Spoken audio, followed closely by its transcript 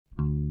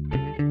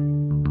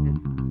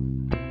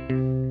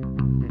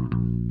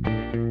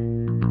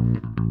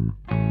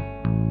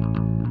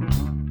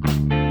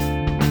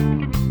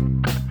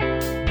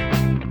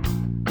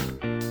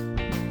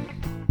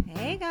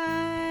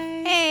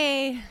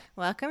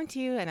welcome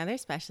to another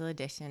special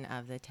edition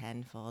of the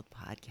Tenfold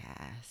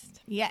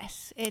Podcast.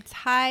 Yes, it's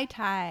high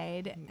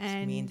tide,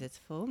 Which means it's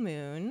full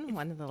moon,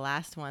 one of the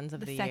last ones of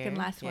the year. The second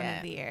last one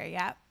of the year,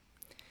 yeah.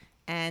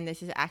 And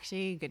this is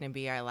actually going to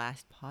be our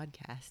last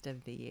podcast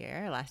of the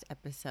year, our last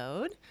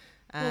episode.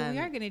 Well, we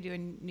are going to do a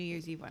New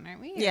Year's Eve one,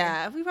 aren't we?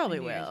 Yeah, we probably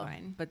will.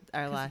 But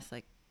our last,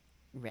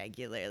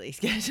 regularly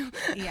scheduled.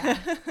 Yeah.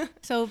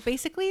 So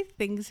basically,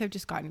 things have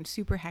just gotten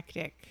super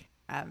hectic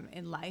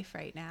in life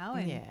right now.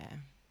 And yeah.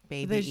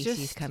 Baby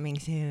Ishi's coming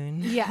soon.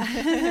 Yeah.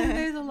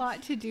 There's a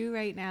lot to do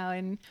right now.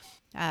 And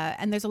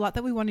there's a lot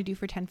that we want to do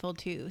for Tenfold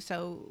too.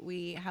 So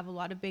we have a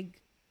lot of big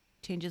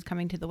changes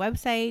coming to the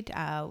website.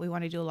 We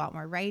want to do a lot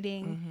more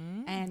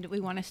writing. And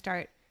we want to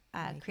start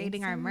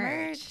creating our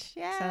merch.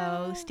 Yeah.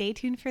 So stay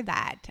tuned for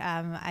that.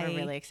 We're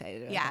really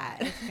excited about that.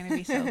 Yeah, it's going to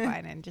be so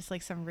fun. And just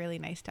some really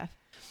nice stuff.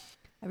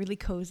 A really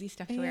cozy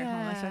stuff to wear at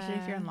home, especially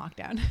if you're in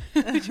lockdown,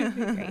 which would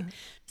be great.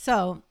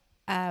 So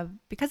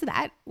because of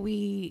that,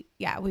 we've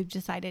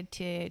decided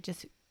to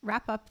just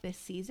wrap up this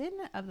season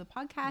of the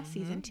podcast,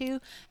 season 2,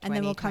 and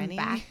then we'll come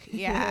back.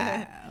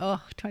 Yeah.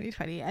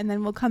 2020. And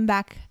then we'll come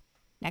back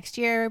next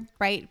year,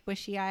 bright,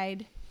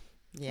 bushy-eyed.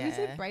 Yeah. Is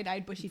it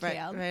bright-eyed,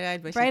 bushy-tailed?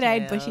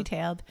 Bright-eyed,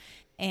 bushy-tailed.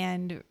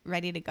 And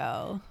ready to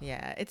go.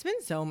 Yeah, it's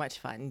been so much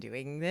fun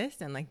doing this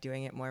and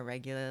doing it more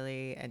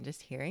regularly and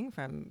just hearing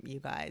from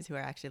you guys who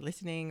are actually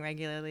listening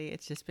regularly.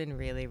 It's just been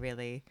really,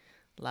 really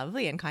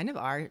lovely and kind of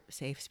our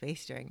safe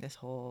space during this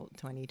whole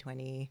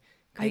 2020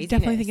 craziness. I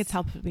definitely think it's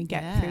helped me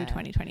get through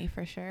 2020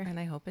 for sure. And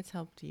I hope it's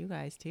helped you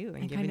guys too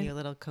and given you a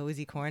little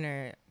cozy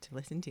corner to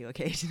listen to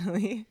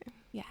occasionally.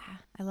 Yeah,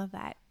 I love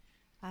that.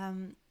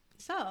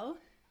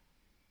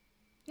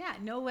 Yeah,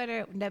 no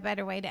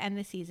better way to end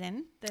the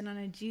season than on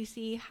a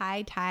juicy,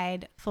 high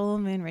tide, full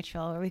moon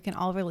ritual where we can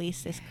all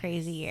release this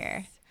crazy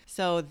year.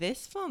 So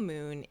this full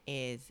moon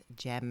is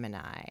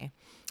Gemini.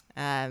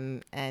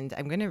 And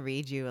I'm going to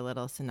read you a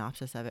little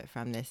synopsis of it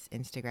from this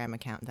Instagram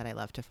account that I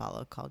love to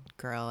follow called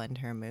Girl and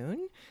Her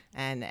Moon.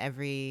 And I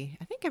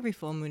think every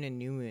full moon and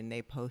new moon,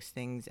 they post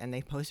things and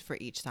they post for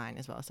each sign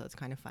as well. So it's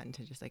kind of fun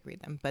to just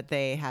read them. But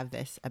they have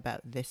this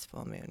about this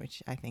full moon,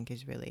 which I think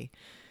is really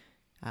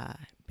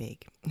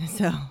big.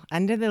 So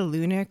under this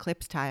lunar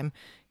eclipse, time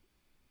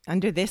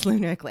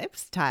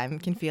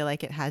can feel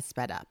like it has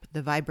sped up.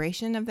 The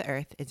vibration of the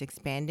earth is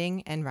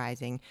expanding and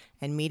rising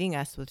and meeting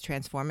us with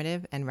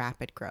transformative and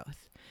rapid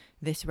growth.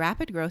 This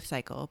rapid growth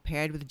cycle,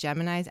 paired with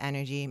Gemini's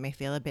energy, may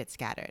feel a bit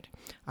scattered.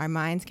 Our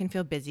minds can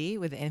feel busy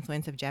with the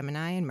influence of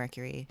Gemini and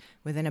Mercury,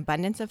 with an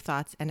abundance of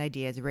thoughts and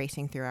ideas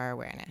racing through our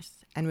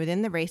awareness. And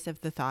within the race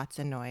of the thoughts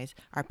and noise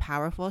are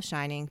powerful,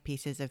 shining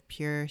pieces of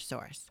pure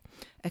source.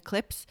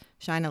 Eclipse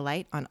shine a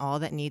light on all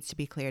that needs to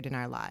be cleared in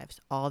our lives,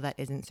 all that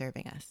isn't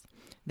serving us.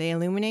 They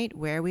illuminate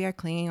where we are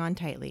clinging on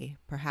tightly,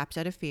 perhaps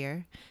out of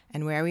fear,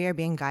 and where we are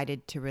being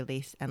guided to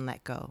release and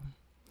let go.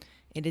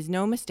 It is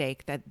no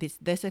mistake that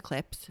this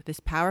eclipse, this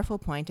powerful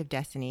point of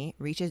destiny,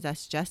 reaches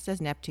us just as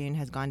Neptune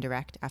has gone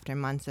direct after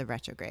months of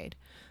retrograde.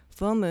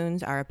 Full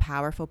moons are a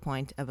powerful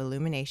point of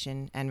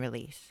illumination and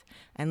release,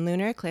 and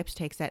lunar eclipse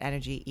takes that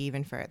energy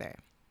even further.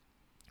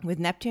 With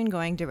Neptune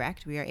going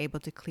direct, we are able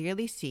to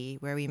clearly see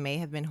where we may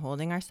have been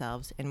holding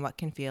ourselves in what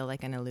can feel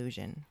like an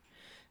illusion.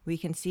 We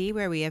can see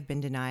where we have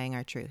been denying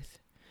our truth.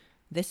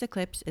 This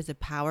eclipse is a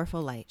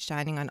powerful light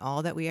shining on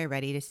all that we are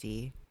ready to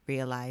see,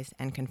 realize,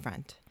 and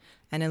confront.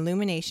 An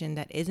illumination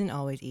that isn't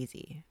always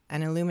easy.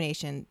 An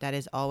illumination that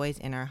is always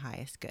in our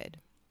highest good.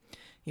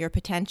 Your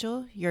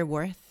potential, your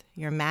worth,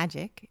 your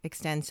magic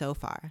extend so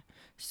far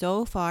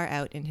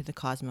out into the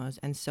cosmos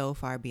and so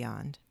far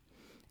beyond.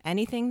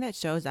 Anything that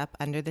shows up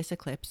under this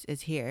eclipse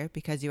is here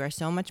because you are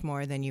so much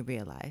more than you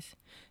realize.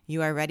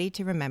 You are ready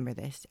to remember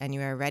this, and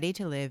you are ready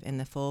to live in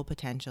the full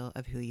potential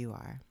of who you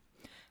are.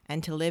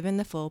 And to live in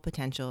the full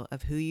potential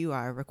of who you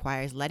are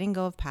requires letting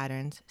go of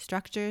patterns,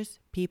 structures,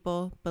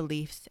 people,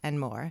 beliefs, and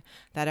more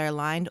that are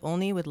aligned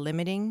only with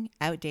limiting,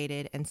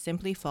 outdated, and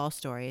simply false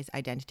stories,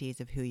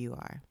 identities of who you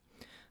are.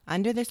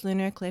 Under this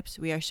lunar eclipse,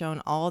 we are shown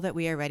all that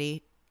we are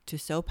ready to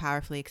so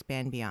powerfully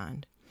expand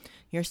beyond.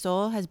 Your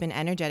soul has been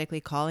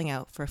energetically calling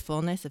out for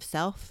fullness of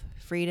self,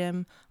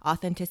 freedom,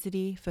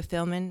 authenticity,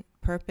 fulfillment,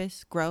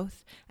 purpose,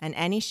 growth, and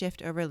any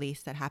shift or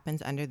release that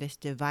happens under this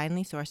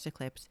divinely sourced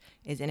eclipse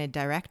is in a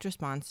direct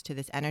response to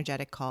this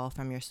energetic call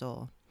from your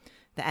soul.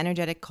 The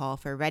energetic call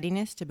for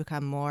readiness to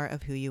become more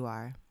of who you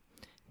are.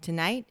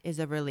 Tonight is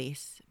a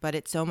release, but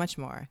it's so much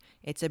more.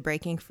 It's a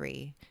breaking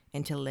free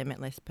into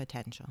limitless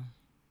potential.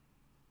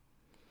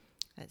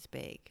 That's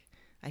big.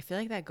 I feel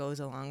like that goes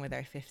along with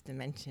our fifth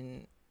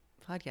dimension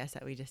podcast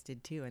that we just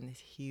did too, and this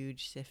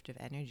huge shift of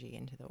energy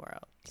into the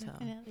world.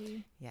 Definitely.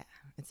 So yeah,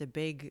 it's a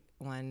big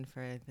one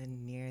for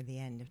near the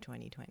end of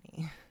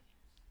 2020.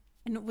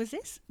 And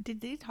did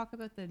they talk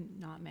about the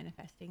not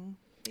manifesting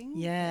thing?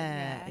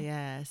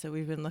 Yeah. So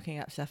we've been looking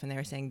up stuff and they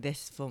were saying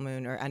this full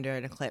moon or under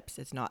an eclipse,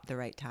 it's not the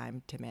right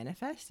time to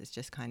manifest. It's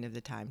just kind of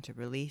the time to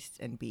release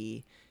and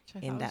be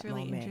in that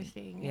really moment.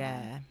 Interesting.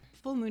 Yeah.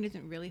 Full moon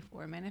isn't really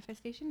for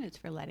manifestation. It's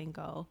for letting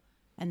go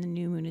and the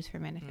new moon is for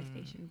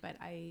manifestation. But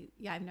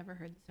I've never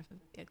heard the stuff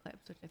about the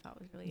eclipse, which I thought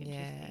was really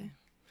interesting.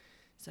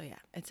 So yeah,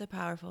 it's a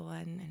powerful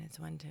one, and it's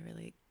one to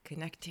really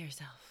connect to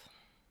yourself.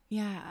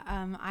 Yeah,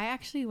 I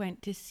actually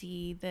went to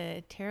see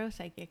the tarot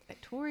psychic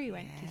that Tori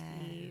went to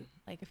see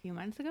like a few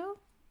months ago,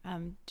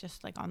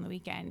 just like on the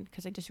weekend,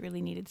 because I just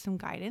really needed some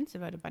guidance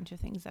about a bunch of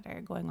things that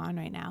are going on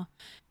right now.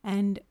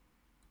 And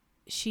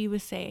she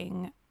was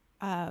saying,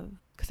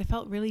 because I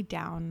felt really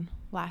down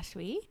last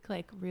week,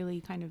 like really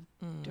kind of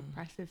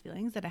depressive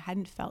feelings that I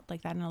hadn't felt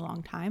like that in a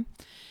long time.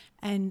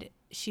 And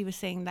she was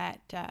saying that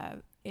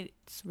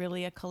it's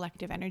really a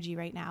collective energy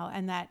right now,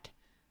 and that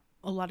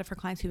a lot of her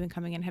clients who've been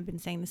coming in have been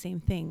saying the same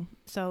thing.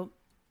 So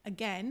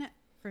again,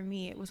 for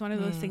me, it was one of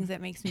those things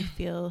that makes me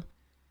feel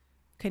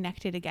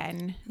connected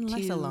again.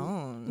 Less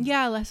alone.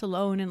 Yeah, less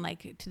alone, and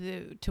like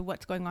to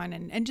what's going on.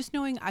 And just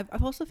knowing,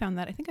 I've also found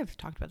that, I think I've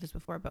talked about this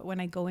before, but when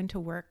I go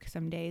into work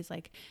some days,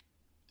 like,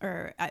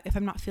 or if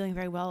I'm not feeling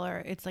very well,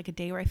 or it's like a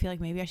day where I feel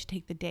like maybe I should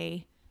take the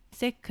day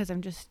sick because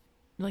I'm just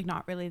like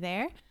not really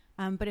there.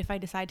 But if I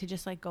decide to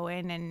just like go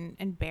in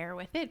and bear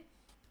with it,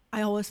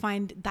 I always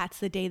find that's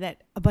the day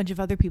that a bunch of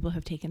other people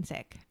have taken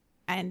sick.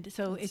 And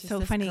so it's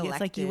so funny.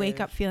 It's like you wake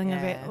up feeling a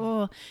bit,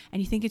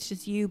 and you think it's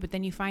just you, but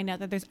then you find out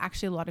that there's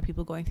actually a lot of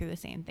people going through the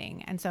same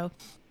thing. And so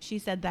she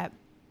said that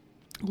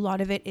a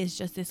lot of it is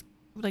just this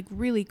like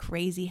really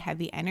crazy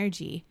heavy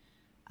energy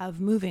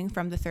of moving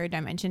from the third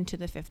dimension to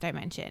the fifth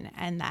dimension.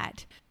 And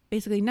that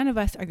basically none of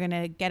us are going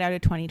to get out of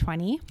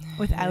 2020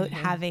 without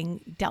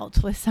having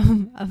dealt with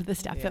some of the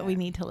stuff that we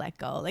need to let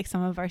go. Like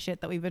some of our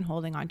shit that we've been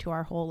holding on to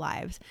our whole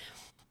lives.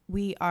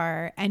 We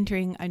are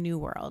entering a new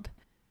world,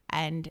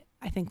 and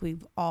I think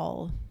we've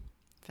all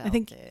felt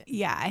it.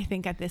 Yeah, I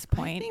think at this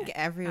point, I think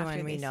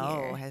everyone we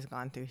know has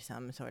gone through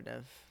some sort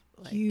of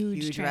like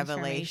huge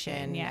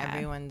revelation. Yeah,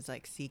 everyone's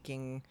like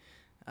seeking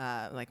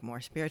like more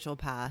spiritual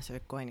paths or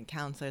going to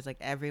counselors. Like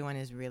everyone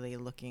is really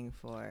looking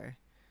for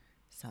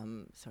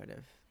some sort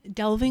of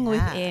delving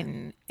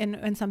within,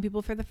 and some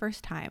people for the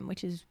first time,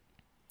 which is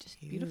just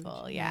huge,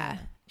 beautiful. Yeah,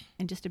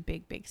 and just a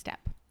big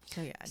step.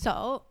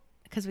 So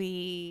because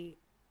we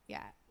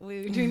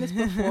were doing this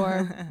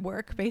before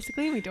work,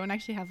 basically. We don't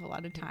actually have a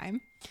lot of time.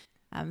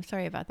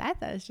 Sorry about that.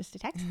 That was just a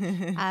text.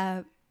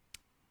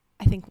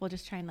 I think we'll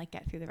just try and like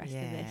get through the rest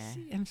of this.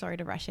 I'm sorry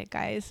to rush it,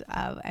 guys.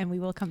 And we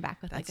will come back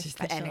with like a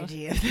special. That's just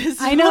the energy of this.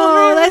 I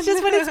know. That's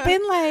just what it's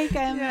been like.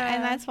 And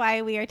that's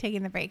why we are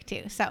taking the break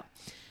too. So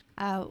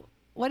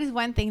what is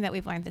one thing that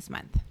we've learned this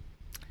month?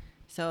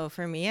 So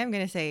for me, I'm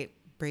going to say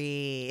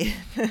breathe.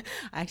 I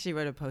actually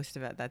wrote a post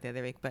about that the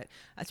other week, but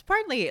it's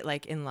partly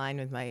like in line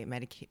with my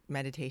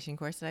meditation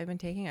course that I've been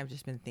taking. I've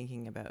just been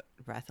thinking about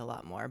breath a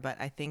lot more, but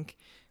I think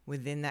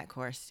within that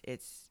course,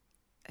 it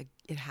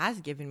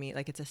has given me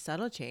like, it's a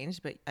subtle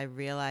change, but I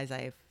realize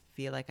I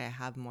feel like I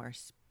have more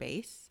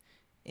space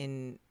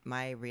in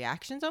my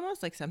reactions,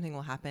 almost like something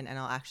will happen and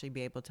I'll actually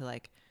be able to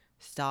like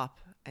stop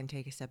and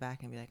take a step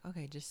back and be like,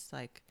 okay, just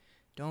like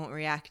don't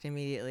react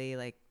immediately.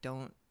 Like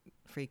don't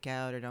freak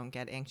out or don't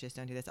get anxious,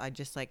 don't do this. I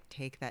just like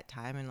take that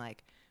time and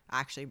like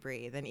actually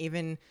breathe. And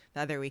even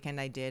the other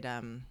weekend I did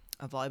a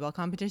volleyball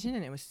competition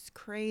and it was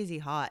crazy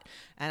hot,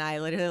 and I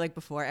literally like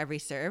before every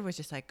serve was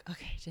just like,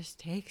 okay, just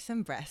take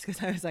some breaths,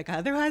 because I was like,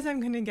 otherwise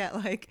I'm gonna get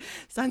like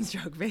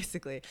sunstroke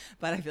basically.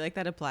 But I feel like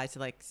that applies to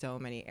like so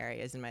many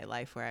areas in my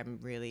life where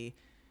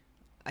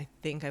I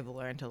think I've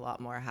learned a lot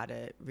more how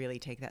to really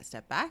take that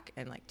step back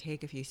and like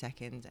take a few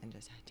seconds and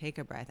just take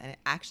a breath. And it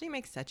actually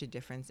makes such a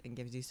difference and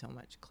gives you so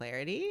much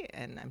clarity.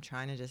 And I'm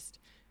trying to just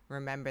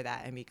remember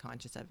that and be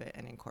conscious of it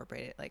and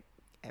incorporate it like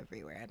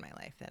everywhere in my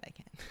life that I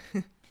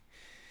can.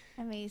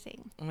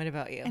 Amazing. What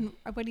about you? And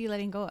what are you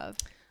letting go of?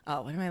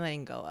 Oh, what am I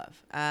letting go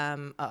of?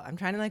 I'm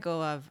trying to let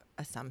go of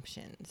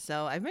assumptions.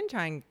 So I've been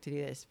trying to do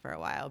this for a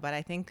while, but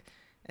I think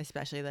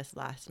especially this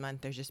last month,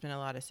 there's just been a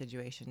lot of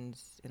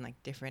situations in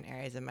like different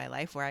areas of my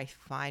life where I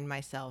find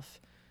myself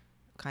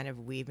kind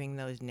of weaving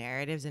those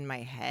narratives in my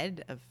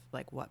head of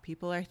like what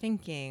people are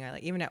thinking, or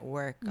like even at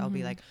work, I'll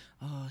be like,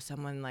 oh,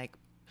 someone like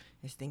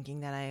is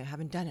thinking that I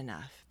haven't done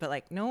enough, but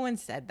like no one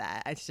said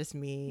that. It's just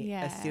me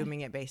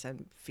assuming it based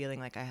on feeling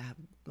like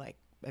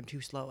I'm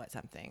too slow at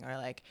something, or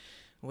like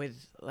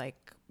with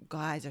like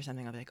guys or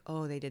something, I'll be like,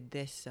 oh, they did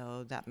this,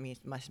 so that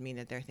must mean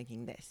that they're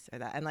thinking this or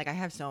that. And like I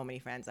have so many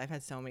friends, I've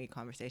had so many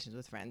conversations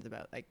with friends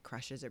about like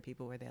crushes or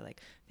people where they're like,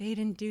 they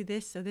didn't do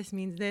this, so this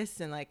means this,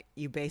 and like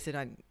you base it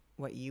on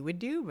what you would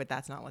do, but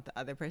that's not what the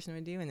other person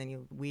would do, and then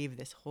you weave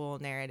this whole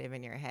narrative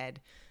in your head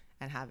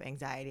and have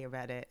anxiety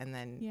about it, and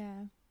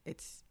then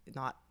it's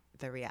not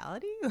the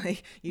reality.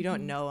 Like you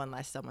don't know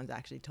unless someone's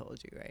actually told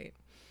you, right?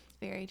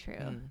 Very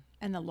true.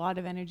 And a lot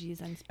of energy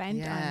is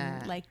unspent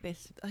on like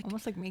this, like,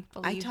 almost like make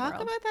believe. I talk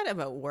about that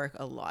about work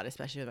a lot,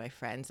 especially with my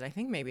friends. And I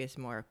think maybe it's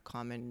more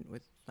common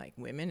with like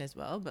women as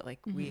well. But like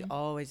we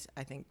always,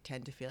 I think,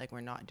 tend to feel like we're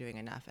not doing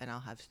enough. And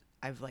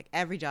I've like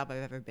every job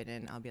I've ever been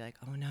in, I'll be like,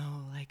 oh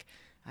no, like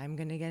I'm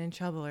gonna get in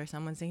trouble or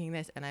someone's thinking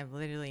this. And I've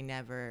literally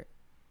never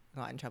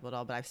got in trouble at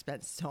all, but I've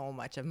spent so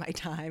much of my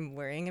time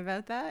worrying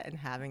about that and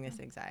having this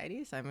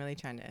anxiety. So I'm really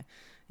trying to,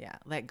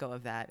 let go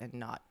of that and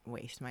not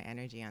waste my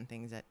energy on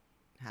things that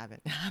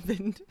haven't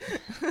happened.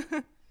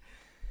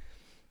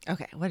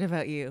 Okay, what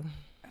about you?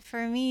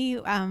 For me,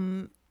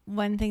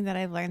 one thing that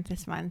I've learned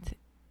this month,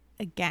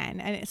 again,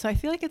 and so I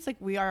feel like it's like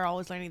we are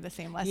always learning the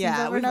same lessons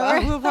over and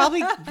over. We'll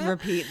probably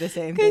repeat the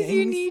same things. Because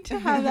you need to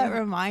have that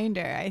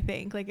reminder, I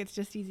think. Like, it's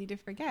just easy to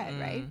forget,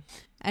 right?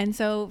 And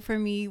so for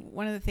me,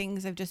 one of the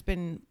things I've just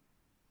been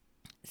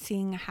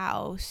seeing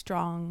how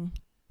strong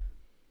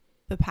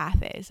the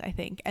path is, I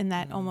think, and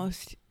that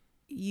almost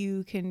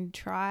you can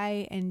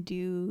try and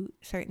do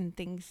certain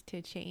things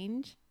to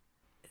change.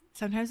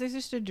 Sometimes there's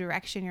just a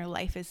direction your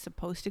life is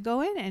supposed to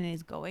go in and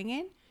is going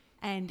in,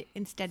 and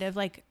instead of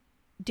like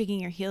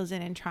digging your heels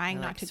in and trying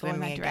not to go in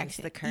that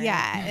direction,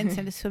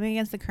 instead of swimming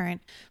against the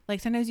current, like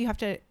sometimes you have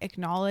to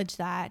acknowledge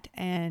that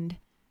and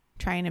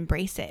try and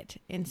embrace it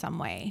in some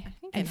way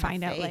and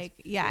find out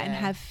and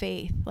have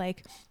faith.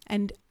 Like,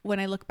 and when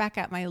I look back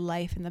at my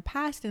life in the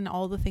past and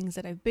all the things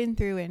that I've been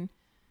through, and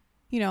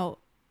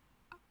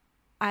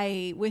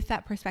with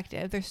that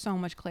perspective, there's so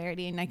much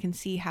clarity, and I can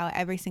see how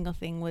every single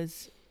thing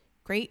was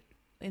great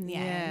in the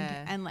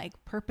end and like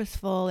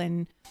purposeful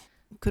and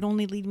could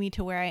only lead me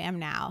to where I am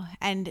now.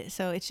 And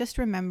so it's just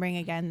remembering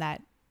again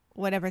that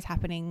whatever's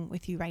happening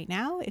with you right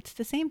now, it's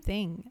the same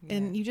thing.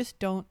 And you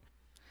just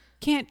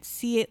can't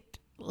see it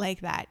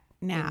like that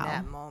now, in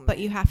that moment. But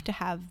you have to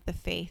have the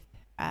faith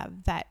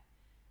that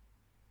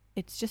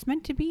it's just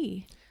meant to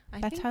be.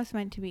 That's how it's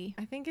meant to be.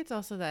 I think it's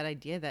also that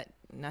idea that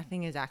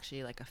nothing is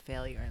actually like a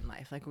failure in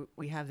life. Like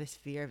we have this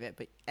fear of it,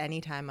 but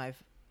anytime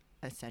I've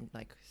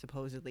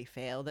supposedly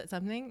failed at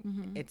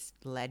something, it's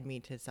led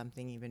me to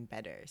something even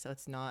better. So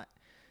it's not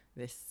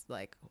this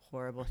like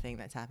horrible thing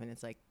that's happened.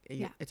 It's like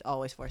it's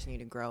always forcing you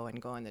to grow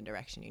and go in the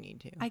direction you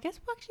need to. I guess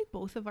actually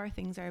both of our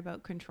things are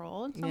about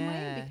control in some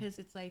way, because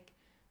it's like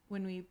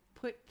when we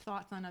put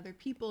thoughts on other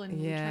people and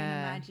we try and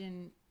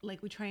imagine,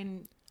 like we try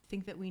and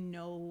think that we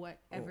know what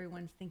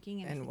everyone's thinking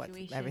in a situation what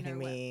everything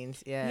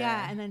means.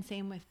 And then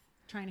same with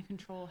trying to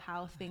control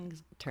how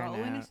things go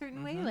in a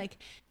certain way. Like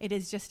it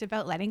is just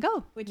about letting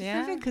go, which is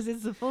perfect because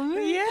it's the full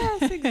moon.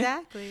 Yes,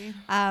 exactly.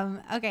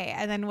 Okay,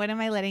 and then what am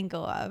I letting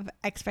go of?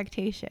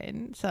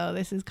 Expectation. So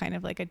this is kind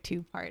of like a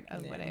two-part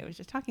of what I was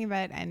just talking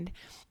about. And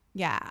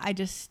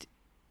that's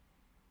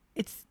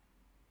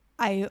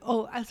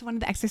one of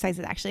the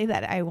exercises actually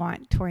that I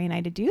want Tori and I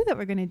to do, that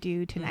we're going to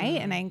do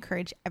tonight, and I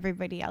encourage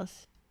everybody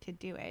else to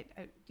do it.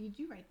 Did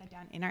you write that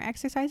down in our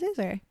exercises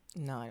or?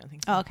 No, I don't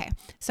think so. Oh, okay.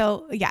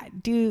 So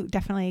do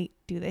definitely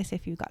do this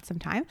if you've got some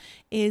time.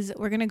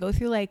 We're going to go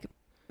through like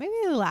maybe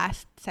the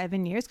last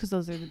 7 years, because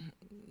those are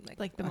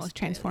like the most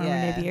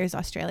transformative years,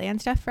 Australia and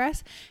stuff for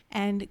us,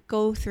 and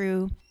go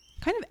through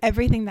kind of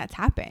everything that's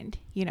happened,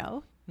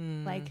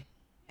 like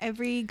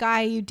every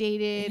guy you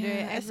dated,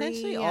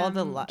 essentially all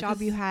the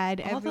job you had,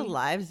 all the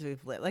lives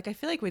we've lived. Like I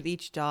feel like with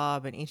each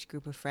job and each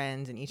group of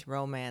friends and each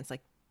romance,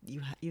 like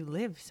you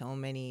live so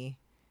many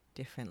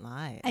different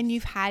lives, and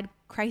you've had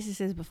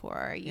crises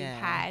before, you've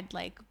had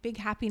like big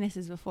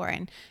happinesses before,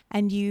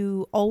 and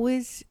you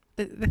always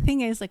the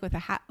thing is like with a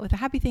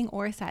happy thing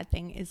or a sad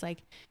thing is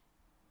like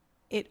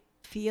it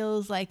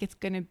feels like it's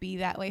gonna be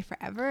that way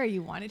forever, or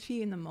you want it to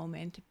be in the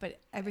moment, but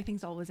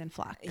everything's always in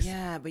flux.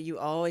 But you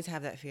always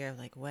have that fear of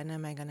like, when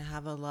am I gonna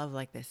have a love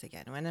like this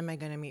again? When am I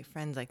gonna meet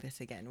friends like this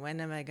again?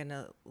 When am I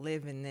gonna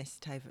live in this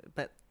type of,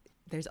 but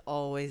there's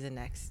always a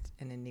next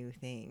and a new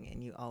thing,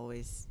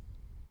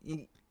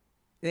 and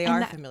they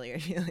are familiar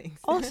feelings.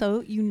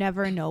 Also, you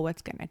never know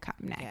what's going to come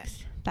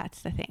next.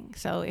 That's the thing.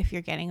 So if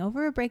you're getting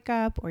over a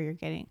breakup, or you're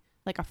getting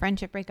like a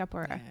friendship breakup,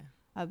 or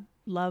a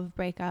love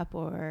breakup,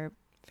 or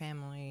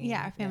family.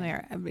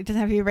 Or it doesn't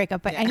have to be a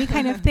breakup, but any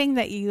kind of thing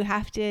that you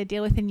have to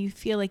deal with, and you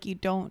feel like you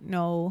don't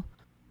know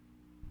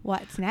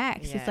what's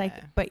next. It's like,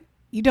 but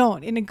you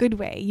don't, in a good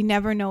way. You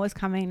never know what's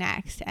coming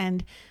next.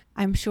 And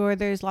I'm sure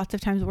there's lots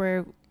of times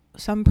where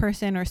some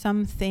person or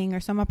something or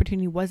some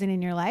opportunity wasn't in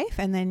your life,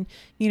 and then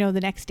the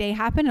next day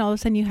happened, and all of a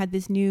sudden you had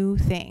this new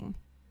thing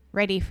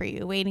ready for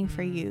you, waiting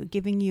for you,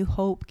 giving you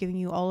hope, giving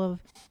you all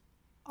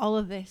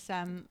of this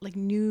like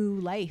new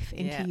life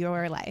into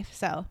your life.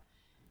 So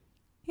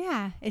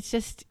it's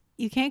just,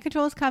 you can't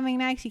control what's coming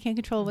next, you can't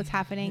control what's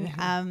happening,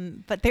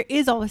 but there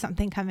is always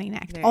something coming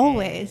next.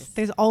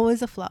 There's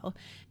always a flow,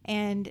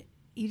 and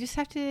you just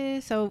have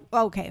to. So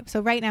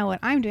right now what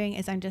I'm doing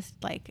is I'm just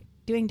like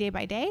doing day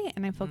by day,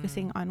 and I'm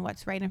focusing on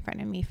what's right in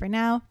front of me for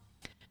now,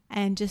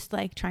 and just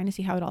like trying to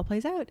see how it all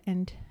plays out,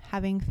 and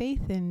having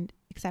faith and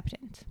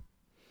acceptance.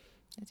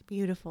 That's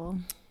beautiful.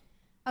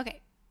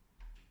 Okay.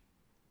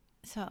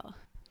 So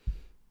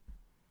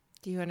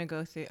do you want to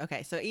go through?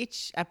 Okay. So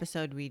each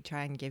episode we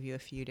try and give you a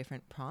few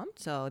different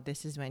prompts. So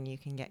this is when you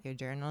can get your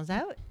journals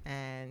out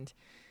and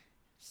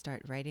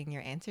start writing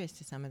your answers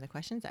to some of the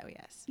questions that we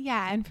asked.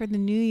 Yeah. And for the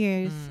New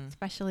Year's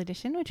special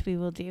edition, which we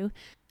will do,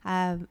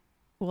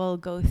 we'll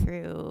go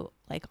through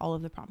like all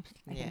of the prompts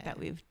I think that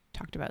we've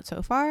talked about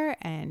so far,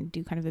 and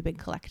do kind of a big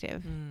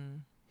collective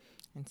and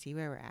see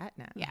where we're at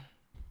now. Yeah.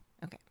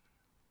 Okay.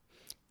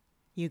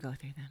 You go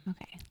through them.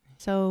 Okay.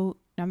 So,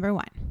 number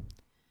 1.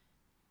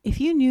 If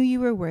you knew you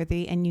were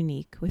worthy and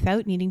unique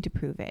without needing to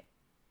prove it,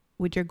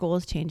 would your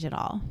goals change at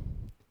all?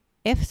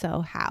 If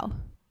so, how?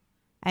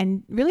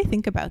 And really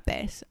think about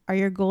this. Are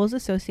your goals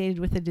associated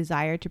with a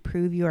desire to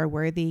prove you are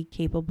worthy,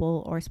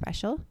 capable, or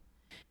special?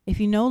 If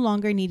you no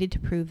longer needed to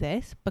prove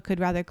this, but could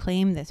rather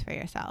claim this for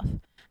yourself,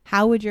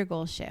 how would your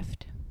goals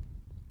shift?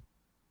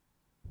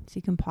 So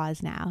you can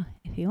pause now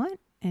if you want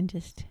and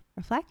just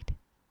reflect.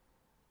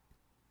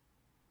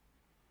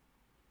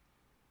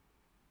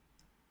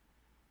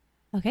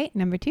 Okay,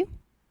 number 2.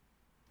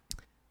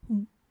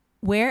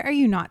 Where are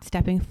you not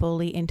stepping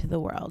fully into the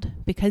world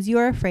because you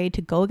are afraid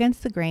to go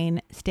against the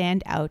grain,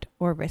 stand out,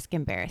 or risk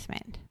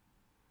embarrassment?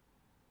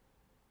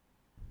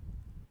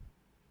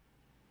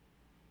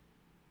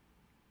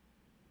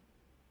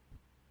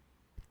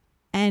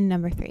 And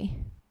number 3.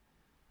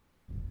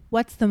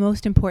 What's the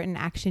most important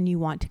action you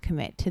want to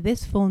commit to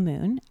this full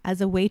moon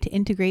as a way to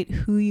integrate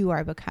who you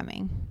are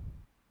becoming?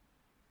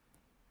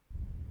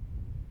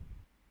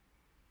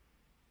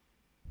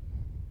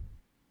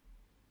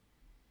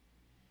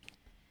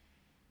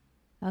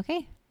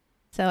 Okay.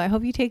 So I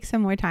hope you take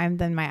some more time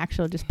than my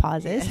actual just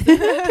pauses to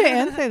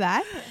answer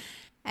that.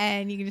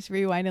 And you can just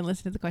rewind and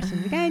listen to the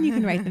questions again. You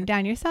can write them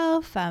down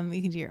yourself.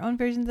 You can do your own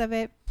versions of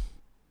it.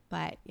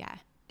 But yeah,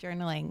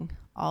 journaling,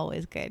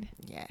 always good.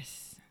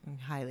 Yes, I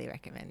highly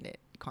recommend it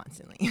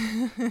constantly.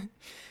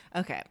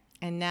 Okay,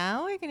 and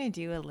now we're going to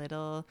do a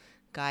little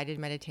guided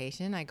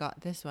meditation. I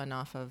got this one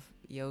off of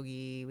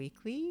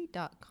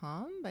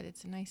yogiweekly.com, but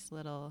it's a nice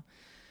little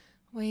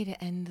way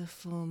to end the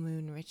full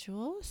moon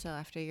ritual. So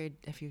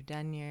if you've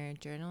done your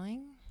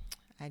journaling,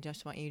 I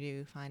just want you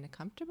to find a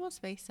comfortable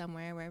space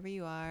somewhere, wherever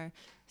you are.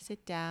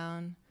 Sit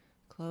down,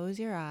 close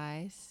your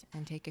eyes,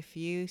 and take a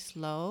few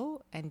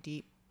slow and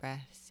deep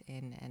breaths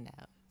in and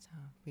out. So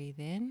breathe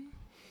in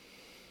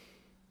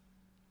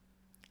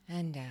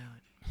and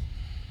out.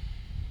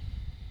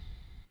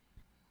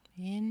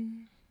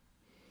 In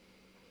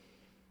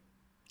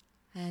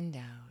and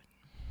out.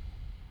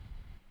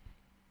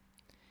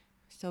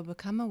 So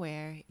become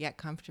aware yet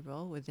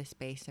comfortable with the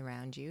space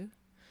around you.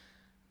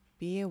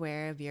 Be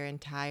aware of your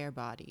entire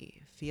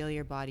body. Feel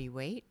your body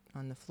weight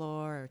on the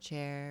floor or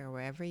chair or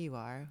wherever you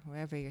are,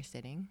 wherever you're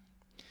sitting.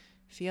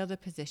 Feel the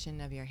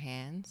position of your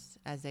hands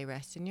as they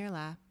rest in your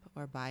lap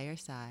or by your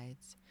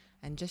sides,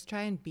 and just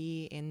try and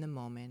be in the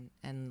moment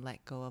and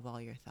let go of all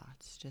your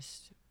thoughts.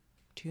 Just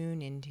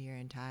tune into your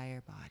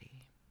entire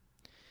body.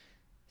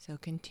 So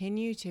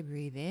continue to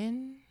breathe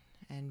in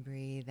and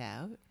breathe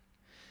out.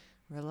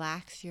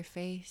 Relax your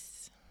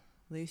face,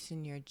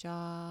 loosen your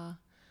jaw,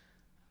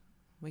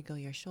 wiggle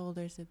your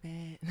shoulders a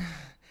bit.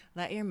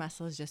 Let your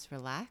muscles just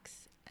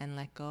relax and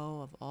let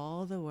go of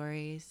all the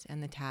worries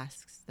and the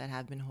tasks that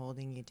have been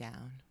holding you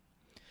down.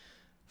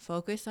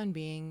 Focus on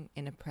being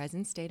in a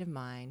present state of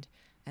mind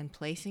and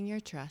placing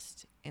your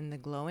trust in the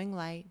glowing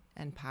light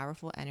and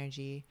powerful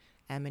energy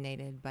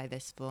emanated by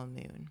this full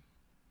moon.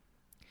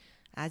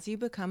 As you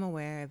become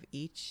aware of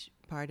each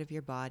part of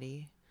your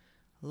body,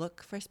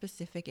 look for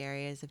specific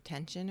areas of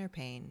tension or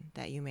pain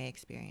that you may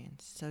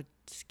experience. So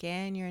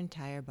scan your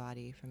entire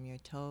body from your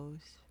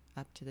toes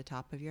up to the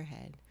top of your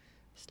head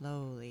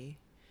slowly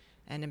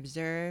and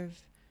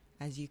observe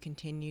as you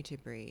continue to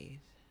breathe.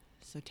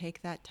 So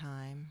take that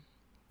time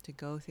to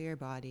go through your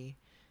body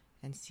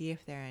and see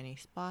if there are any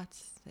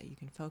spots that you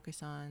can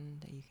focus on,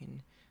 that you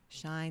can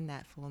shine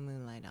that full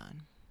moonlight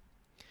on.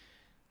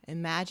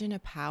 Imagine a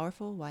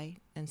powerful white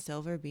and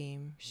silver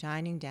beam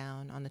shining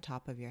down on the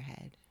top of your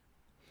head.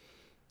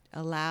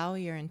 Allow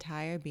your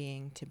entire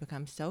being to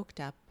become soaked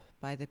up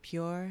by the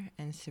pure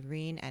and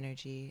serene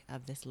energy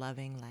of this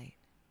loving light.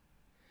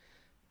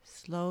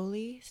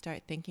 Slowly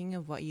start thinking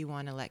of what you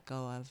want to let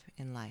go of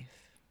in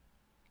life.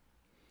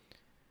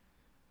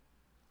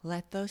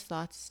 Let those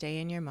thoughts stay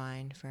in your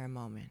mind for a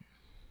moment.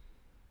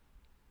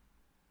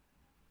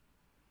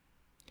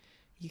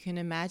 You can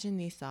imagine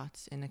these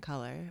thoughts in a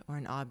color or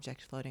an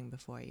object floating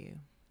before you.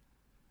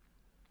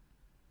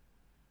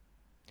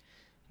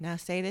 Now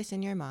say this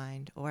in your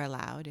mind or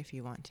aloud if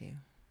you want to.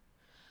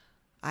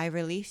 I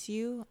release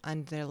you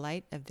under the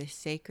light of this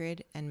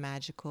sacred and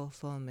magical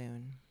full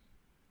moon.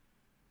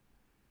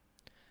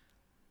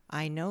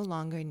 I no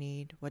longer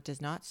need what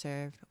does not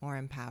serve or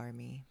empower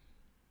me.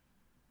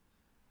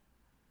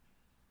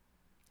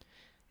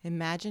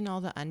 Imagine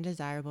all the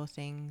undesirable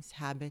things,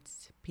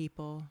 habits,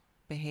 people,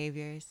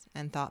 behaviors,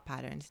 and thought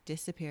patterns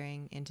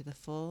disappearing into the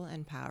full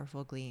and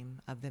powerful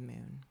gleam of the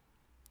moon.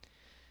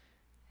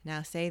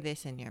 Now say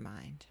this in your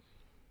mind.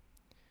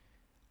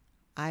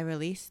 I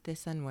release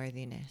this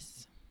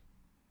unworthiness.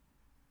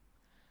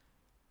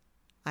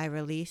 I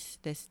release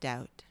this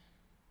doubt.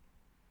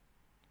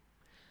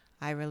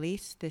 I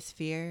release this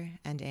fear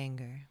and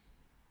anger.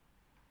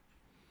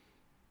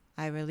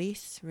 I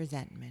release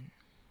resentment.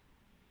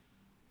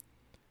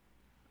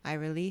 I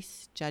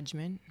release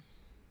judgment.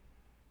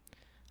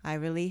 I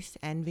release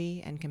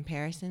envy and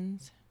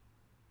comparisons.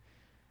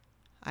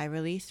 I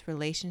release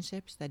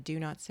relationships that do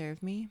not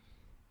serve me.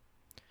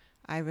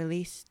 I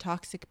release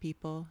toxic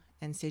people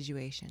and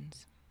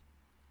situations.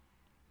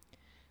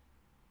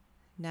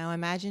 Now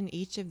imagine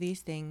each of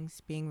these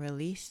things being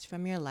released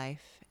from your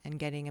life and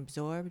getting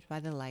absorbed by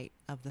the light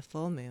of the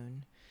full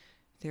moon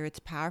through its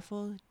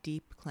powerful,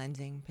 deep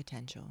cleansing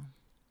potential.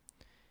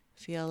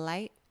 Feel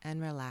light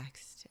and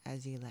relaxed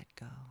as you let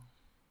go.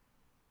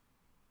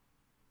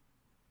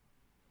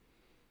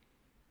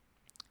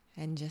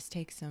 And just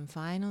take some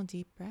final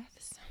deep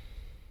breaths.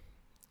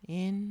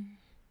 In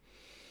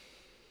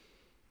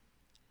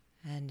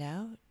and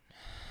out.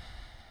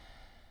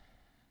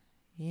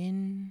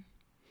 In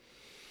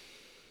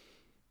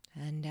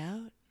and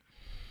out.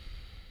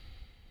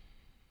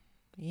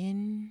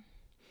 In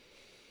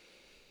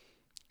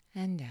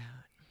and out.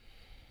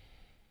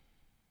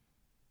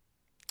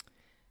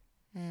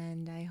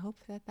 And I hope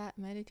that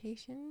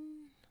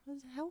meditation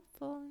was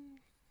helpful and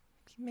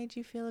made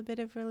you feel a bit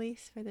of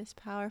release for this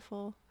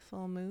powerful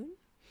full moon.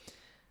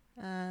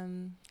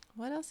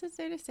 What else is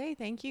there to say?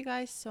 Thank you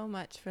guys so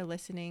much for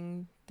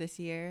listening this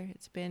year.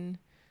 It's been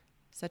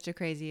such a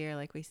crazy year,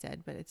 like we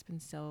said, but it's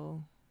been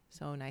so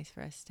nice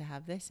for us to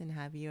have this and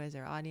have you as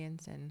our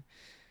audience. And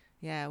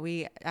yeah,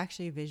 we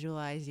actually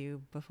visualize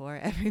you before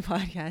every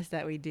podcast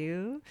that we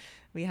do.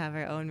 We have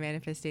our own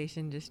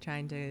manifestation, just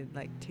trying to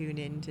like tune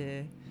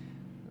into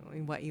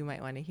what you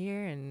might want to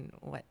hear and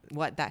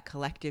what that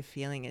collective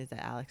feeling is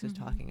that Alex was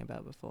talking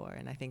about before.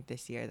 And I think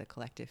this year the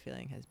collective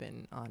feeling has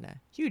been on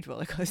a huge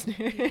roller coaster.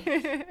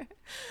 Yes.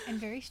 And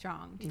very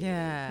strong too.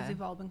 Yeah, because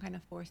we've all been kind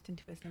of forced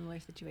into a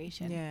similar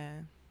situation. Yeah,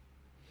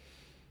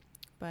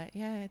 but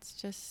yeah,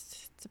 it's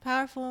a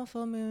powerful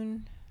full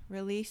moon.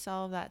 Release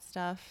all of that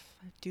stuff,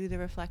 do the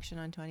reflection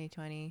on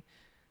 2020,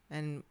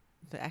 and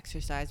the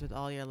exercise with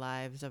all your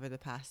lives over the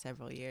past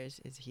several years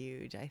is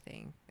huge. I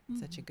think it's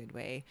such a good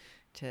way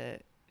to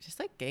just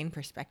like gain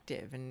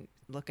perspective and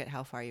look at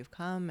how far you've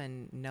come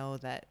and know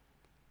that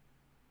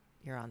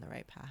you're on the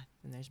right path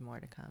and there's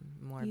more to come,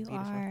 more you beautiful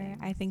are things.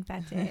 I think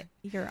that's it.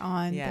 You're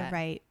on the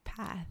right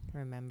path.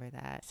 Remember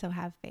that. So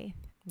have faith.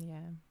 Yeah.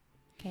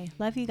 Okay,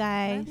 love you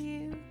guys. Love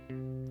you.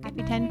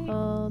 Happy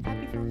tenfold.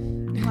 Happy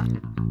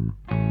full.